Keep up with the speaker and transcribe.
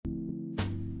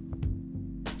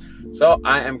So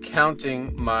I am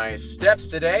counting my steps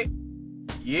today.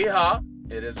 Yeehaw!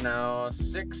 It is now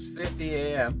 6:50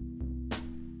 a.m.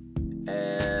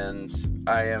 and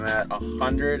I am at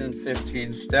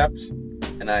 115 steps,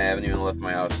 and I haven't even left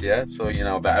my house yet. So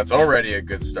that's already a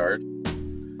good start.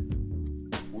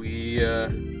 We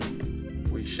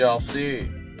shall see.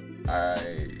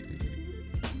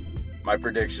 My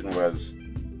prediction was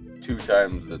 2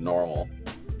 times the normal.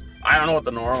 I don't know what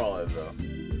the normal is though.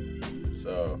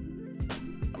 So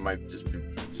I might just be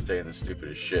saying the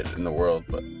stupidest shit in the world,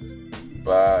 but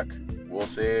fuck, we'll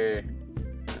see.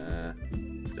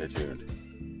 Stay tuned.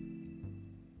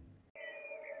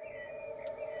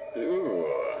 Ooh,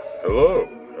 hello.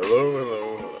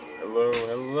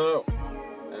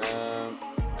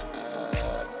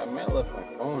 I might have left my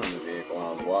phone in the vehicle when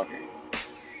I was walking,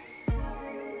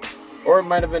 or it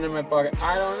might have been in my pocket.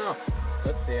 I don't know.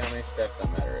 Let's see how many steps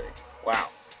I'm at already. Wow.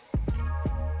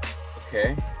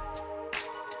 Okay.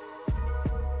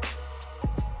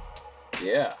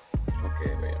 Yeah.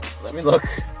 Okay, wait. Let me look.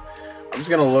 I'm just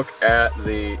gonna look at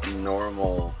the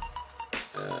normal,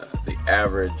 the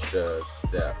average steps,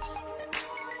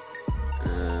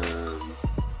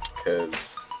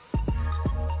 because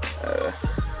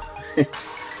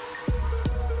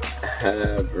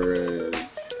average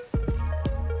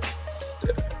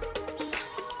steps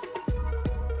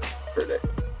per day.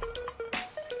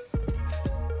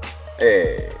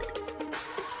 Hey.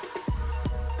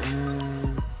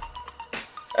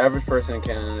 Average person in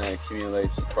Canada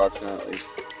accumulates approximately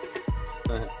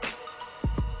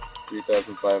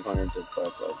 3,500 to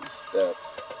 5,000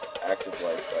 steps. Active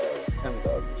lifestyle is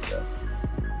 10,000 steps.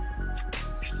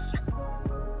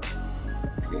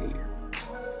 Okay.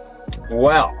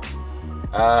 Well,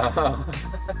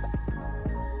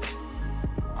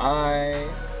 I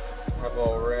have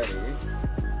already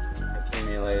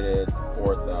accumulated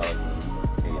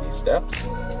 4,080 steps.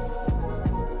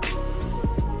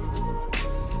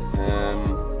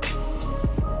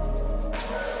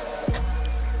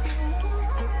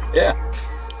 Yeah,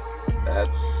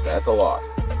 that's a lot.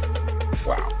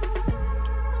 Wow.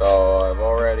 So I've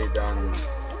already done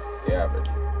the average.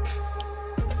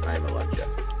 It's not even lunch yet.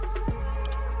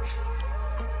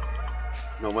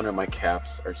 No wonder my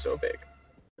calves are so big.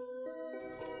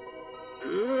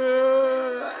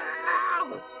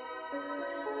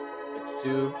 It's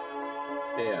 2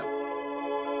 p.m.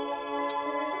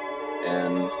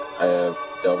 and I have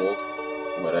doubled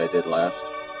what I did last.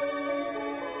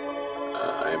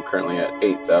 I am currently at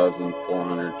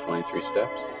 8,423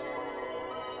 steps.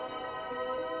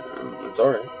 That's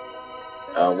alright.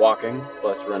 Walking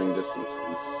plus running distance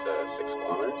is 6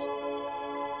 kilometers.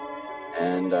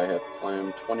 And I have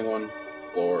climbed 21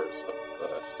 floors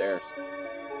of stairs.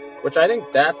 Which I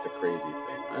think that's the crazy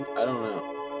thing. I don't know.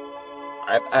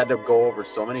 I've had to go over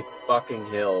so many fucking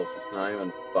hills. It's not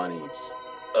even funny. Just,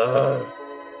 ugh.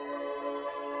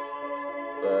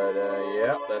 But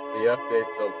yeah, that's the update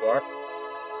so far.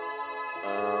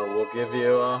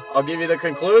 I'll give you the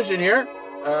conclusion here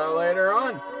later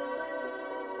on.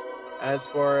 As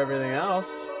for everything else,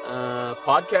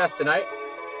 podcast tonight,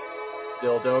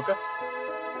 Dildoka.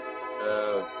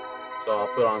 So I'll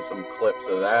put on some clips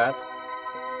of that.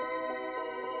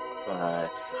 But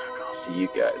fuck, I'll see you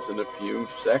guys in a few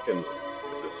seconds.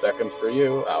 This is seconds for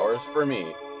you, hours for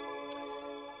me.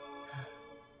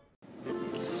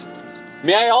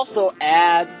 May I also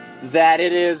add that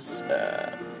it is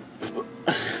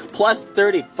plus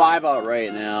 35 out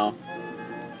right now,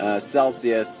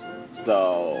 Celsius,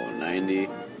 so 90,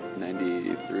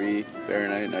 93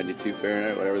 Fahrenheit, 92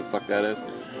 Fahrenheit, whatever the fuck that is.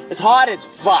 It's hot as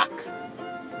fuck.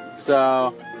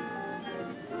 So,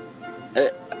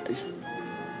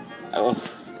 I'm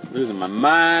losing my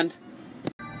mind.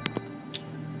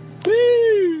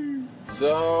 Woo!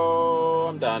 So,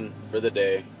 I'm done for the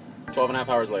day. 12 and a half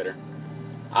hours later.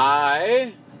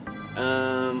 I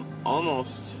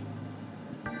almost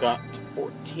got to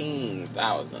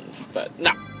 14,000, but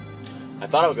no. I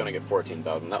thought I was gonna get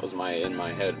 14,000. That was in my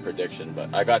head prediction,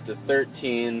 but I got to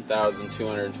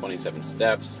 13,227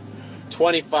 steps,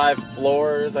 25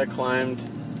 floors I climbed,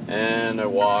 and I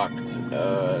walked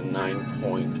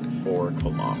 9.4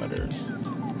 kilometers.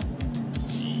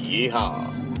 Yeehaw!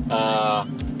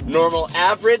 Normal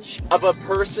average of a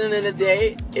person in a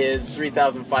day is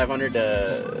 3,500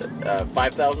 to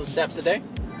 5,000 steps a day.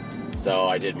 So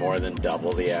I did more than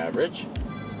double the average.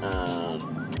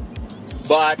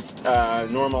 But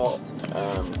normal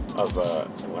how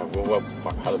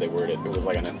do they word it? It was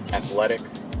like an athletically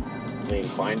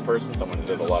inclined person, someone who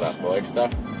does a lot of athletic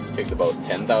stuff, takes about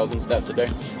 10,000 steps a day.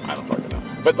 I don't fucking know.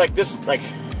 But like this, like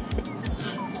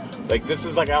Like, this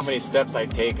is like how many steps I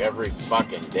take every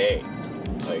fucking day.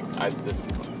 Like, this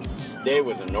day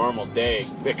was a normal day,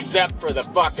 except for the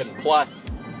fucking plus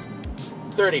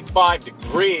 35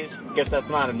 degrees. Guess that's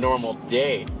not a normal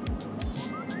day.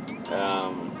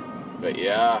 But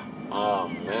yeah, oh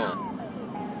man.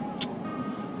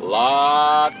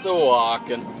 Lots of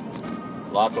walking.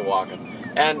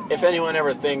 And if anyone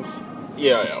ever thinks,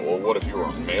 yeah, well, what if you were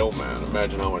a mailman?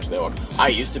 Imagine how much they walk. I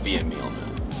used to be a mailman.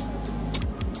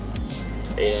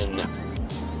 And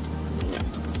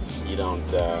you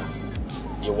don't,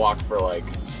 you walk for like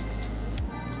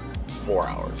 4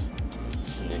 hours,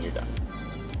 and then you're done.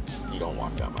 You don't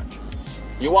walk that much.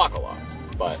 You walk a lot,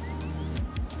 but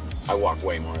I walk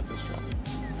way more at this job.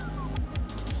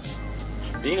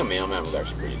 Being a mailman was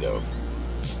actually pretty dope.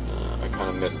 I kind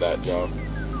of missed that job.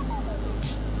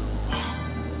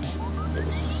 It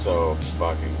was so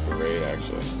fucking great,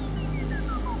 actually.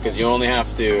 Because you only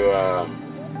have to,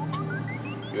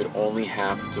 you would only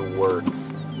have to work,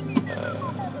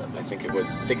 I think it was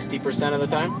 60% of the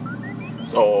time.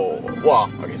 So,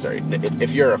 well, okay, sorry.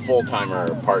 If you're a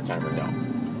full-timer or part-timer, no.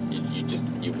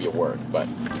 You work. But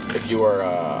if you were,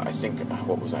 I think,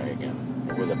 what was I again?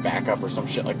 It was a backup or some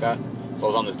shit like that. So I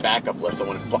was on this backup list. So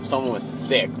when someone was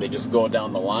sick, they just go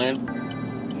down the line.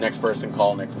 Next person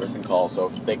call. So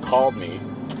if they called me,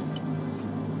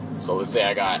 so let's say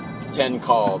I got 10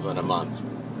 calls in a month.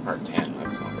 Or 10,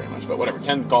 that's not very much. But whatever,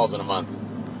 10 calls in a month.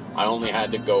 I only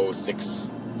had to go 6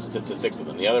 to 6 of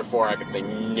them. The other 4 I could say,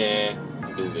 nah,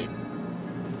 I'm busy.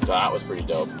 So that was pretty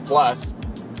dope. Plus,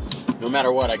 no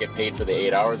matter what, I get paid for the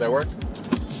 8 hours I worked.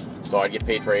 So I'd get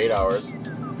paid for 8 hours,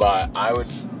 but I would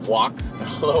walk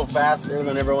a little faster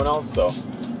than everyone else. So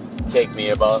it'd take me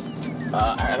about,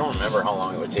 I don't remember how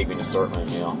long it would take me to sort my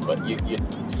mail, but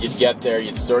you'd get there,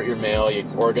 you'd sort your mail,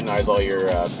 you'd organize all your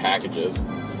packages,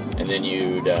 and then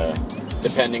you'd,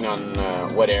 depending on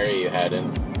what area you had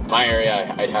in my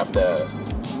area, I'd have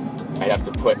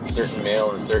to put certain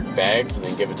mail in certain bags and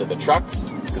then give it to the trucks,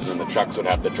 because then the trucks would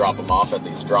have to drop them off at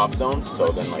these drop zones. So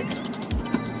then, like,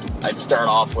 I'd start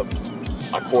off with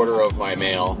a quarter of my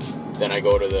mail, then I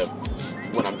go to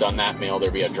when I'm done that mail,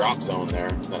 there'd be a drop zone there,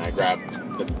 then I grab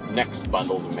the next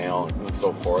bundles of mail and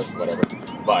so forth, whatever.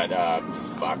 But,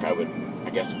 I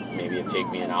guess maybe it'd take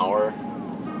me an hour,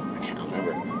 I can't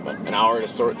remember, but an hour to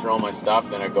sort through all my stuff,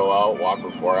 then I'd go out, walk for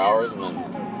 4 hours, and then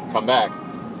come back.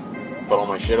 Put all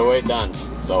my shit away, done.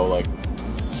 So, like,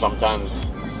 sometimes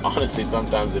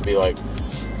it'd be like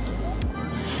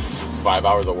 5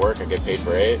 hours of work, I get paid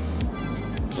for 8.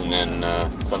 And then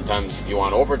sometimes if you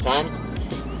want overtime,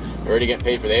 you're already getting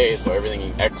paid for the 8, so everything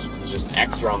is just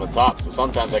extra on the top. So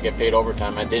sometimes I get paid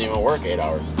overtime, I didn't even work 8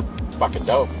 hours. Fucking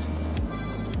dope.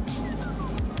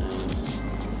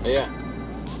 Yeah.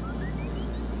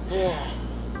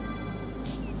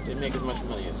 Didn't make as much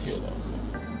money as here, though.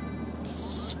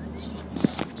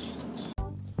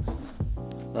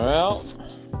 Well,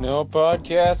 no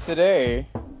podcast today.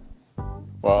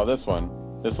 Well, this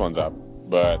one's up,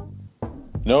 but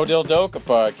no Dildoka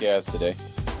podcast today.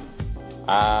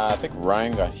 I think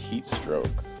Ryan got heat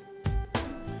stroke.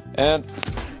 And,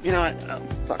 you know what?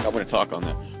 Fuck, I'm going to talk on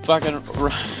that. Fucking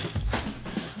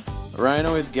Ryan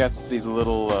always gets these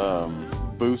little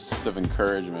boosts of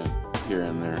encouragement here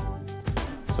and there.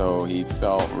 So he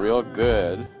felt real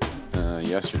good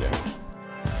yesterday.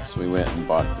 So we went and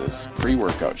bought this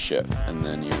pre-workout shit, and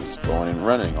then he was going and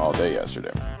running all day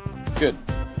yesterday. Good.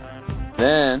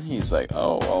 Then he's like,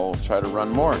 oh, I'll try to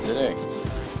run more today.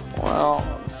 Well,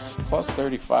 it's plus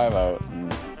 35 out,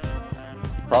 and he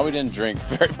probably didn't drink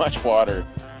very much water,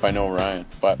 if I know Ryan.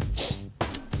 But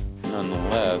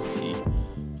nonetheless,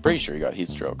 pretty sure he got heat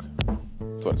stroke.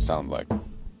 That's what it sounds like.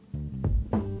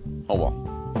 Oh well.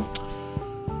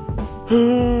 I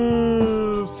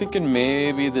was thinking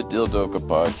maybe the Dildoka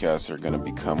podcasts are going to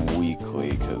become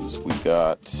weekly, because we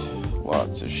got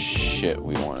lots of shit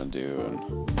we want to do, and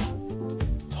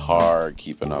it's hard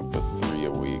keeping up with 3 a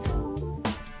week.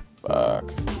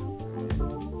 Fuck.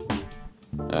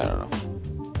 I don't know.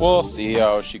 We'll see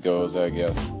how she goes, I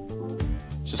guess.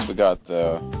 It's just we got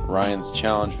the Ryan's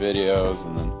challenge videos,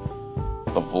 and then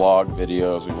the vlog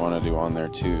videos we want to do on there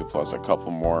too, plus a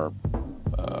couple more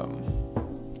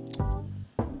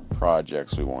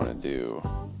projects we want to do.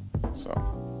 So,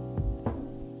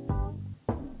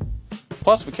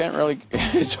 plus we can't really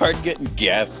it's hard getting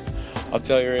guests. I'll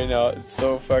tell you right now, it's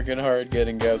so fucking hard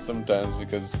getting guests sometimes,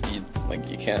 because you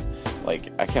can't, I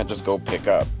can't just go pick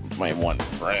up my one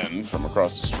friend from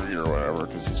across the street or whatever,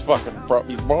 because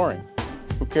he's boring.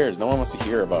 Who cares? No one wants to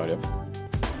hear about him.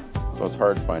 So it's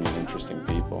hard finding interesting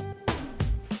people,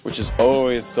 which is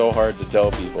always so hard to tell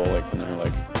people, like when they're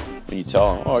like, when you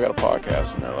tell them, oh, I got a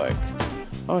podcast, and they're like,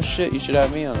 oh shit, you should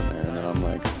have me on there. And then I'm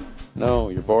like, no,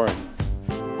 you're boring.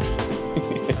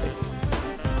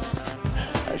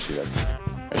 Actually, I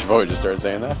should probably just start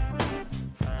saying that.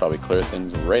 Probably clear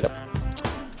things right up.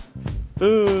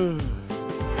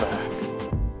 Back.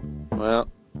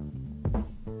 Well,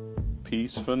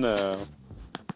 peace for now.